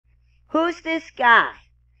Who's this guy?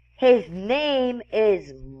 His name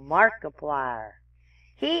is Markiplier.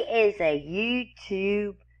 He is a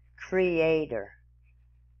YouTube creator,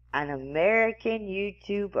 an American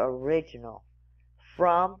YouTube original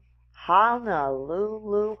from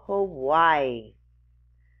Honolulu, Hawaii.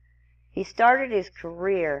 He started his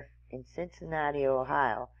career in Cincinnati,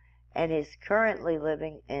 Ohio, and is currently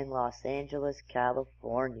living in Los Angeles,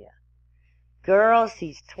 California. Girls,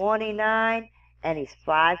 he's 29 and he's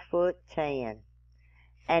 5'10".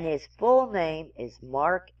 And his full name is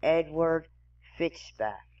Mark Edward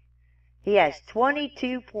Fitchback. He has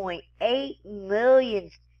 22.8 million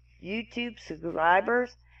YouTube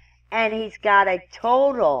subscribers, and he's got a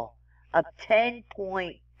total of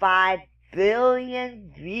 10.5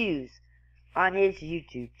 billion views on his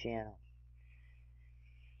YouTube channel.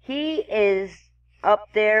 He is up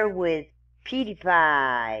there with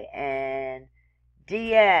PewDiePie and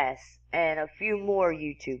DS and a few more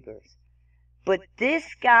YouTubers. But this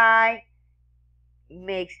guy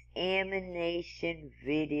makes animation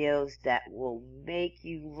videos that will make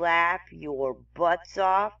you laugh your butts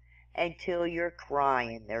off until you're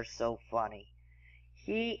crying. They're so funny.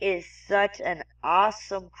 He is such an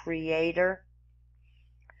awesome creator,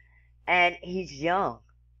 and he's young.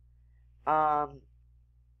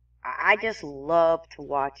 I just love to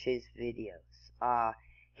watch his videos.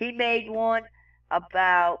 He made one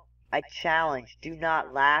about a challenge, do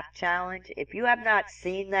not laugh challenge. If you have not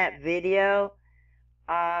seen that video,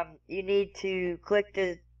 you need to click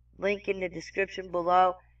the link in the description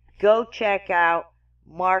below. Go check out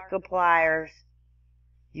Markiplier's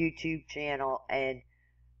YouTube channel, and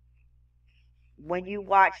when you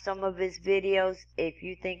watch some of his videos, if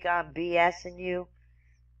you think I'm BSing you,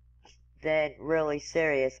 then really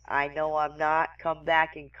serious, I know I'm not. Come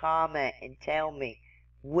back and comment and tell me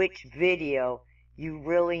which video you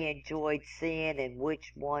really enjoyed seeing and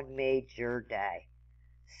which one made your day.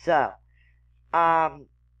 So,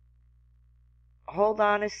 hold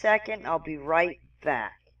on a second, I'll be right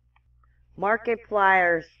back.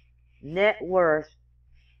 Markiplier's net worth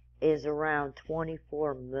is around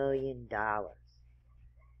 $24 million.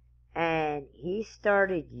 And he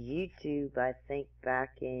started YouTube, I think,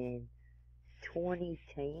 back in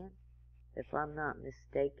 2010, if I'm not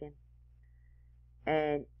mistaken.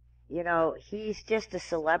 And, you know, he's just a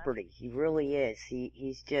celebrity. He really is.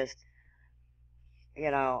 He's just, you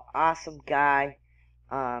know, awesome guy.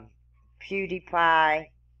 PewDiePie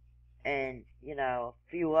and, you know, a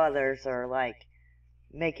few others are like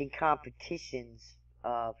making competitions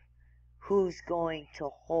of who's going to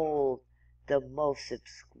hold the most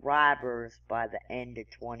subscribers by the end of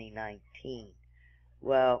 2019.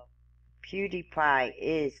 Well, PewDiePie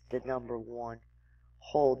is the #1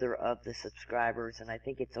 holder of the subscribers, and I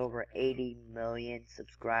think it's over 80 million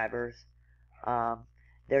subscribers.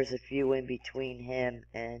 There's a few in between him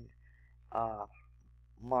and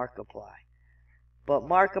Markiplier. But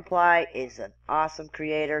Markiplier is an awesome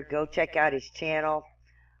creator. Go check out his channel.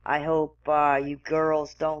 I hope you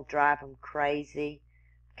girls don't drive him crazy,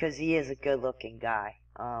 because he is a good-looking guy.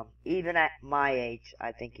 Even at my age,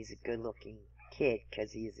 I think he's a good-looking kid,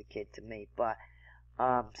 because he is a kid to me. But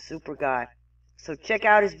super guy. So check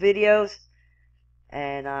out his videos,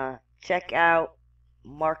 and check out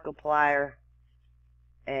Markiplier,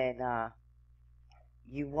 and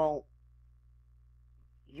you won't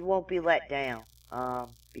be let down,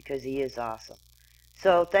 because he is awesome.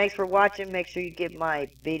 So thanks for watching. Make sure you give my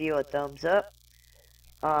video a thumbs up.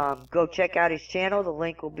 Go check out his channel. The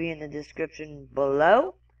link will be in the description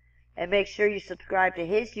below. And make sure you subscribe to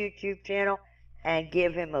his YouTube channel and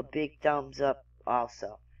give him a big thumbs up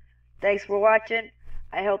also. Thanks for watching.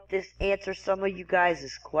 I hope this answers some of you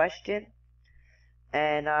guys' question.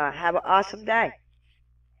 And have an awesome day.